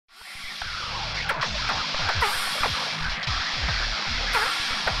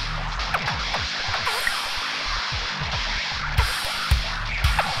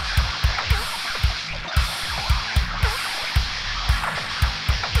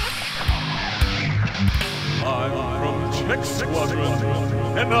I'm from Czech Squadron,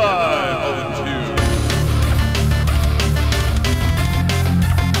 and I volunteer.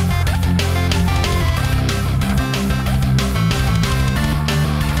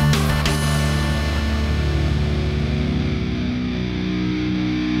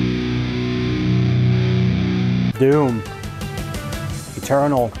 Doom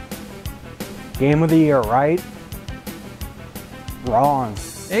Eternal Game of the Year, right? Wrong.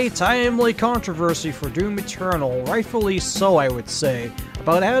 A timely controversy for Doom Eternal, rightfully so I would say,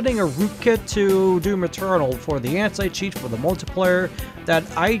 about adding a rootkit to Doom Eternal for the anti-cheat for the multiplayer that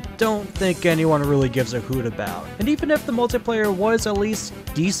I don't think anyone really gives a hoot about. And even if the multiplayer was at least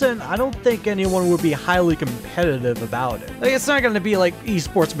decent, I don't think anyone would be highly competitive about it. Like, it's not going to be like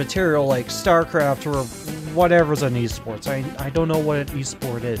esports material like StarCraft or whatever's an esports. I don't know what an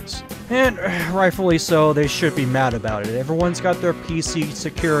esport is. And rightfully so, they should be mad about it. Everyone's got their PC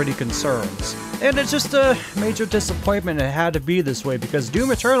security concerns. And it's just a major disappointment it had to be this way, because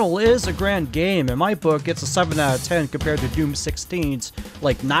Doom Eternal is a grand game. In my book, it's a 7 out of 10 compared to Doom 16's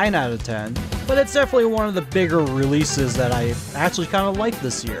like 9 out of 10. But it's definitely one of the bigger releases that I actually kind of like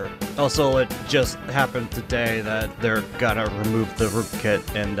this year. Also, it just happened today that they're gonna remove the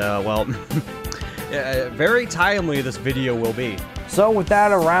rootkit, and well, very timely this video will be. So with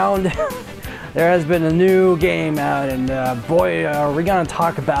that around, there has been a new game out, and boy, are we gonna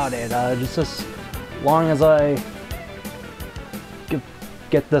talk about it. Just as long as I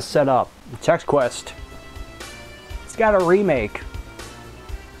get this set up. Chex Quest. It's got a remake.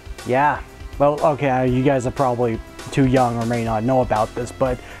 Yeah. Well, okay, you guys are probably too young or may not know about this,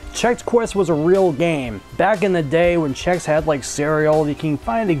 but Chex Quest was a real game. Back in the day when Chex had like cereal, you can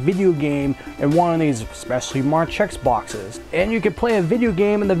find a video game in one of these specially marked Chex boxes. And you could play a video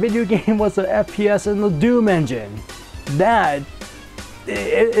game, and the video game was the FPS in the Doom engine. That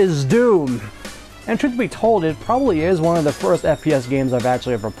is Doom. And truth be told, it probably is one of the first FPS games I've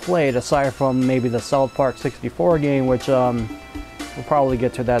actually ever played, aside from maybe the South Park 64 game, which we'll probably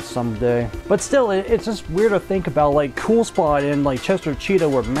get to that someday. But still, it's just weird to think about, like, Cool Spot and like Chester Cheetah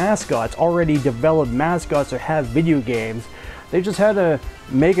were mascots, already developed mascots to have video games. They just had to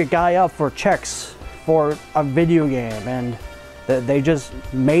make a guy up for Chex for a video game, and they just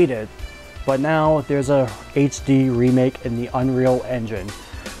made it. But now there's a HD remake in the Unreal Engine.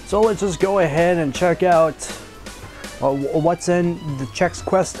 So let's just go ahead and check out what's in the Chex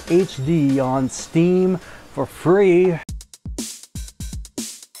Quest HD on Steam for free.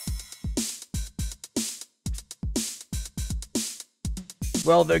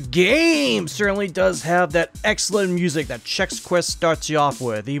 Well, the game certainly does have that excellent music that Chex Quest starts you off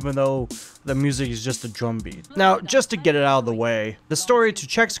with, even though the music is just a drum beat. Now, just to get it out of the way, the story to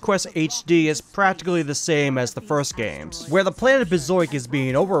Chex Quest HD is practically the same as the first games, where the planet Bezoik is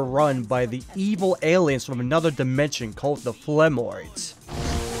being overrun by the evil aliens from another dimension called the Flemoids.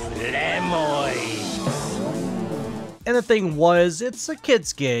 And the thing was, it's a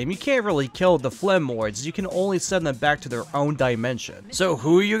kid's game. You can't really kill the Flemoids, you can only send them back to their own dimension. So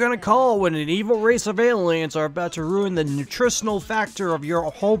who are you gonna call when an evil race of aliens are about to ruin the nutritional factor of your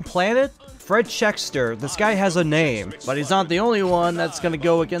home planet? Fred Chexter. This guy has a name, but he's not the only one that's gonna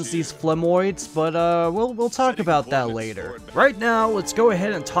go against these Flemoids, but we'll talk about that later. Right now, let's go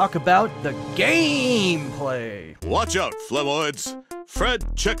ahead and talk about the gameplay. Watch out, Flemoids! Fred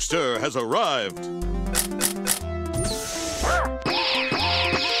Chexter has arrived!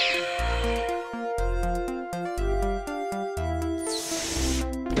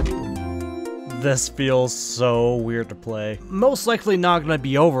 This feels so weird to play. Most likely not gonna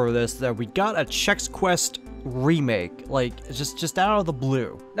be over this, that we got a Chex Quest remake, like just out of the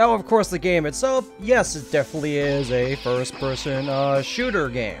blue. Now, of course, the game itself, yes, it definitely is a first-person shooter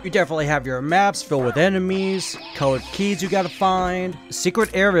game. You definitely have your maps filled with enemies, colored keys you gotta find, secret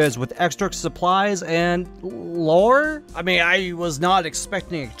areas with extra supplies, and lore? I mean, I was not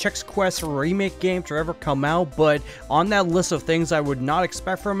expecting a Chex Quest remake game to ever come out, but on that list of things I would not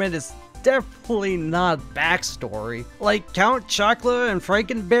expect from it is definitely not backstory. Like, Count Chocula and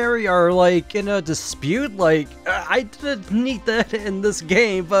Frankenberry are like in a dispute. Like, I didn't need that in this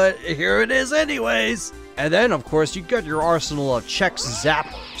game, but here it is anyways. And then, of course, you got your arsenal of Chex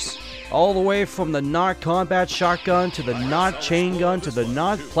Zappers. All the way from the not combat shotgun to the not chain gun to the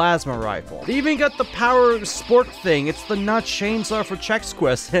not plasma rifle. They even got the power sport thing. It's the not chainsaw for Chex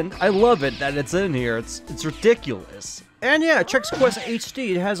Quest, and I love it that it's in here. It's ridiculous. And yeah, Chex Quest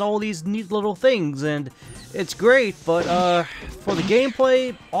HD, it has all these neat little things, and it's great, but for the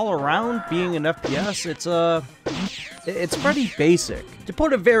gameplay, all around, being an FPS, it's pretty basic. To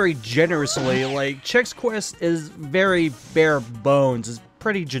put it very generously, like, Chex Quest is very bare bones. It's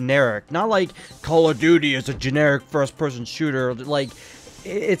pretty generic. Not like Call of Duty is a generic first-person shooter. Like,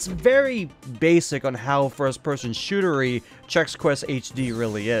 it's very basic on how first-person shootery Chex Quest HD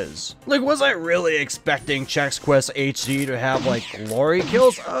really is. Like, was I really expecting Chex Quest HD to have, like, glory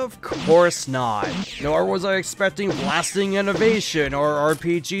kills? Of course not. Nor was I expecting blasting innovation or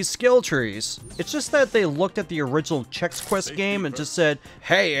RPG skill trees. It's just that they looked at the original Chex Quest game and just said,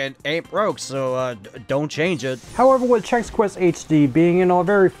 hey, it ain't broke, so don't change it. However, with Chex Quest HD being, you know, a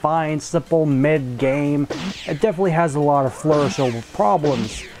very fine, simple mid-game, it definitely has a lot of flourishable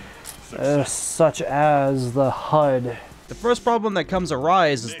problems, such as the HUD. The first problem that comes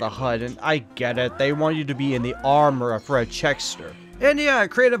arise is the HUD, and I get it, they want you to be in the armor of Fred Chexter. And yeah,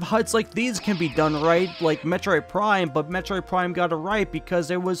 creative HUDs like these can be done right, like Metroid Prime, but Metroid Prime got it right because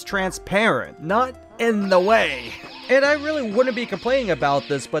it was transparent, not in the way. And I really wouldn't be complaining about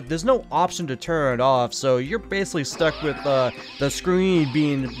this, but there's no option to turn it off, so you're basically stuck with the screen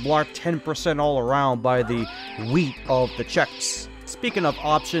being blocked 10% all around by the wheat of the checks. Speaking of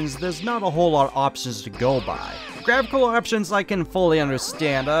options, there's not a whole lot of options to go by. Graphical options I can fully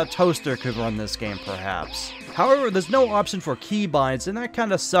understand, a toaster could run this game perhaps. However, there's no option for keybinds, and that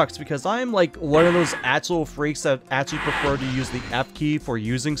kinda sucks because I'm like one of those actual freaks that actually prefer to use the F key for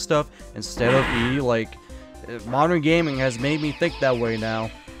using stuff instead of E. Like, modern gaming has made me think that way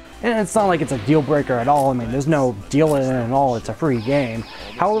now. And it's not like it's a deal breaker at all. I mean, there's no deal in it at all, it's a free game.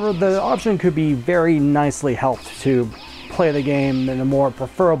 However, the option could be very nicely helped to play the game in a more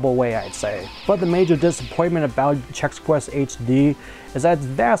preferable way, I'd say. But the major disappointment about Chex Quest HD is that it's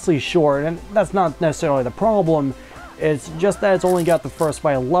vastly short, and that's not necessarily the problem. It's just that it's only got the first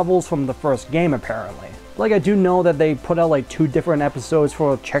 5 levels from the first game, apparently. Like, I do know that they put out like 2 different episodes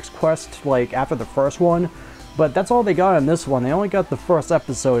for Chex Quest, like after the first one, but that's all they got in this one. They only got the first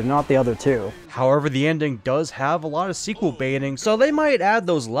episode, not the other 2. However, the ending does have a lot of sequel baiting, so they might add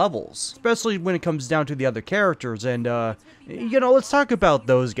those levels, especially when it comes down to the other characters, and you know, let's talk about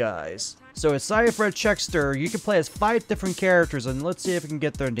those guys. So aside Fred Chexter, you can play as 5 different characters, and let's see if I can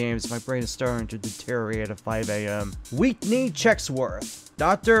get their names. My brain is starting to deteriorate at 5 a.m. Wheatney Chexworth,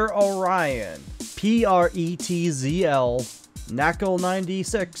 Dr. Orion, Pretzl,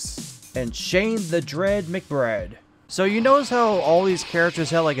 Knuckle96, and Shane the Dread McBread. So you notice how all these characters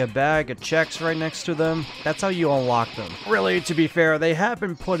have like a bag of checks right next to them? That's how you unlock them. Really, to be fair, they have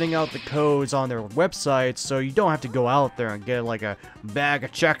been putting out the codes on their website, so you don't have to go out there and get like a bag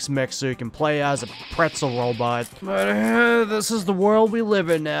of checks mix so you can play as a pretzel robot. But this is the world we live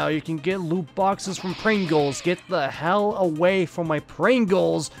in now. You can get loot boxes from Pringles. Get the hell away from my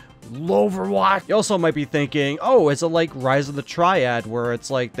Pringles, Overwatch. You also might be thinking, oh, is it like Rise of the Triad, where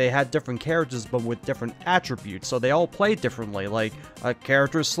it's like they had different characters but with different attributes, so they all play differently, like a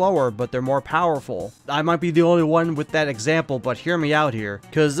character is slower but they're more powerful. I might be the only one with that example, but hear me out here,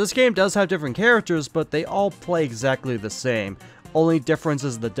 because this game does have different characters, but they all play exactly the same. Only difference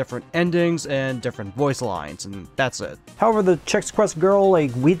is the different endings and different voice lines, and that's it. However, the Chex Quest girl,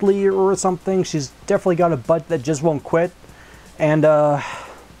 like Wheatley or something, she's definitely got a butt that just won't quit, and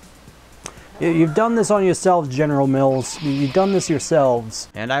you've done this on yourselves, General Mills. You've done this yourselves.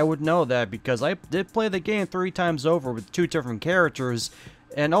 And I would know that because I did play the game 3 times over with 2 different characters.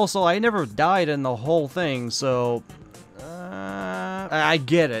 And also, I never died in the whole thing, so I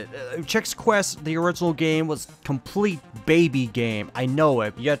get it. Chex Quest, the original game, was complete baby game. I know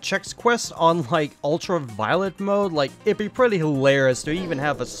it. Yet Chex Quest on like ultraviolet mode, like it'd be pretty hilarious to even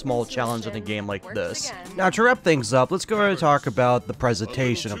have a small challenge in a game like this. Now to wrap things up, let's go ahead and talk about the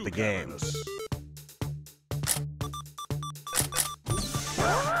presentation of the game.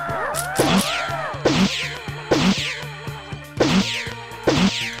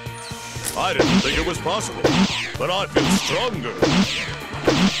 I didn't think it was possible, but I feel stronger.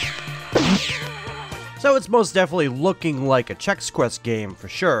 So it's most definitely looking like a Chex Quest game for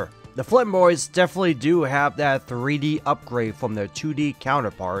sure. The Flint Boys definitely do have that 3D upgrade from their 2D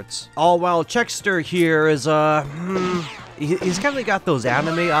counterparts. All while Chexter here is, he's kind of got those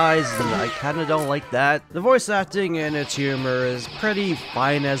anime eyes, and I kind of don't like that. The voice acting and its humor is pretty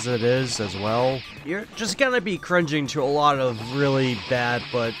fine as it is as well. You're just gonna be cringing to a lot of really bad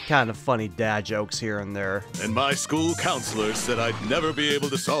but kind of funny dad jokes here and there. And my school counselor said I'd never be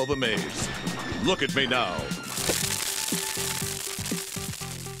able to solve a maze. Look at me now.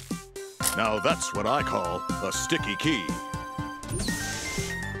 Now that's what I call a sticky key.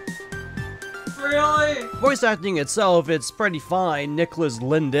 Really? Voice acting itself, it's pretty fine. Nicholas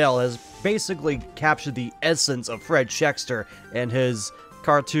Lindell has basically captured the essence of Fred Chexter and his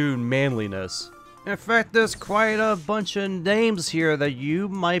cartoon manliness. In fact, there's quite a bunch of names here that you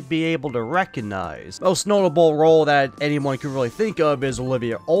might be able to recognize. Most notable role that anyone can really think of is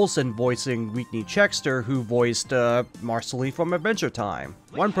Olivia Olsen voicing Whitney Chexter, who voiced Marceline from Adventure Time.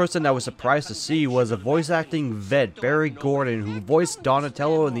 One person I was surprised to see was a voice acting vet, Barry Gordon, who voiced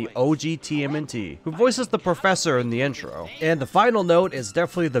Donatello in the OG TMNT, who voices the professor in the intro. And the final note is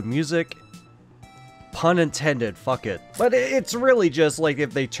definitely the music. Pun intended, fuck it. But it's really just like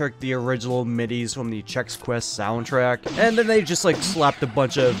if they took the original MIDIs from the Chex Quest soundtrack, and then they just like slapped a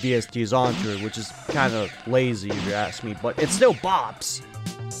bunch of VSTs onto it, which is kind of lazy if you ask me, but it still bops.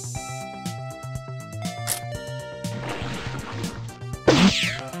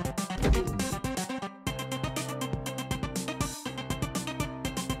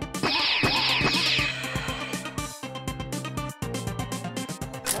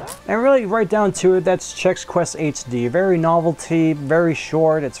 And really, right down to it, that's Chex Quest HD. Very novelty, very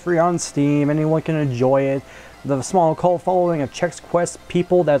short, it's free on Steam, anyone can enjoy it. The small cult following of Chex Quest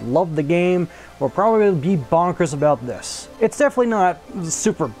people that love the game will probably be bonkers about this. It's definitely not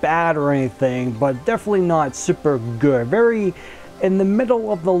super bad or anything, but definitely not super good. Very in the middle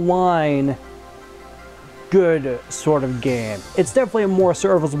of the line, good sort of game. It's definitely a more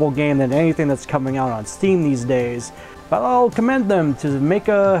serviceable game than anything that's coming out on Steam these days, but I'll commend them to make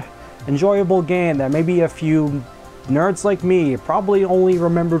a enjoyable game that maybe a few nerds like me probably only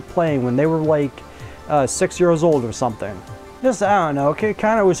remembered playing when they were like 6 years old or something. Just, I don't know, okay,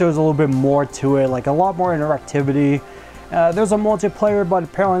 kind of wish there was a little bit more to it, like a lot more interactivity. There's a multiplayer, but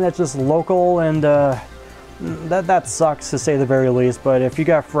apparently that's just local, and that sucks to say the very least, but if you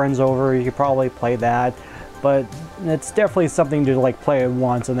got friends over, you could probably play that, but it's definitely something to like play it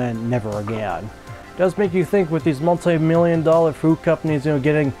once and then never again. It does make you think with these multi-million-dollar food companies, you know,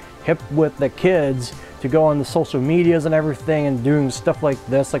 getting hip with the kids to go on the social medias and everything and doing stuff like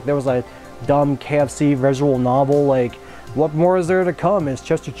this. Like there was a dumb KFC visual novel. Like, what more is there to come? Is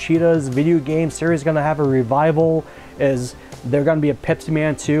Chester Cheetah's video game series going to have a revival? Is there going to be a Pepsi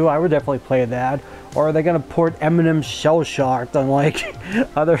Man 2? I would definitely play that. Or are they going to port Eminem Shell Shocked on like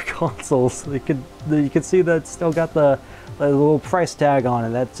other consoles? You could see that it's still got the little price tag on it.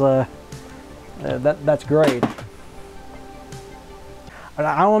 That's great.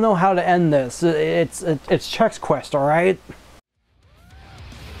 I don't know how to end this. It's Chex Quest, all right?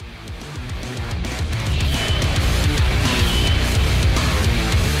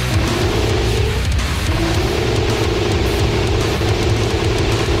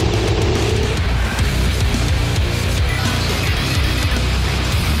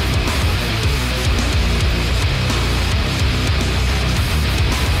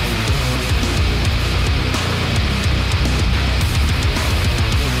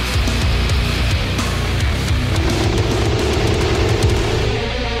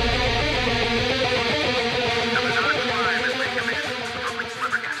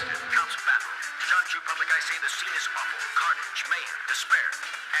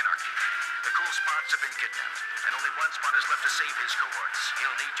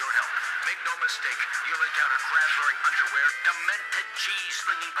 You'll encounter crab-wearing underwear, demented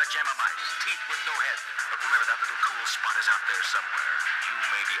cheese-slinging pajama mice, teeth with no head. But remember, that little cool spot is out there somewhere. You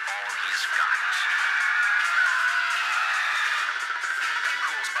may be all he's got.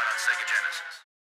 Cool spot on Sega Genesis.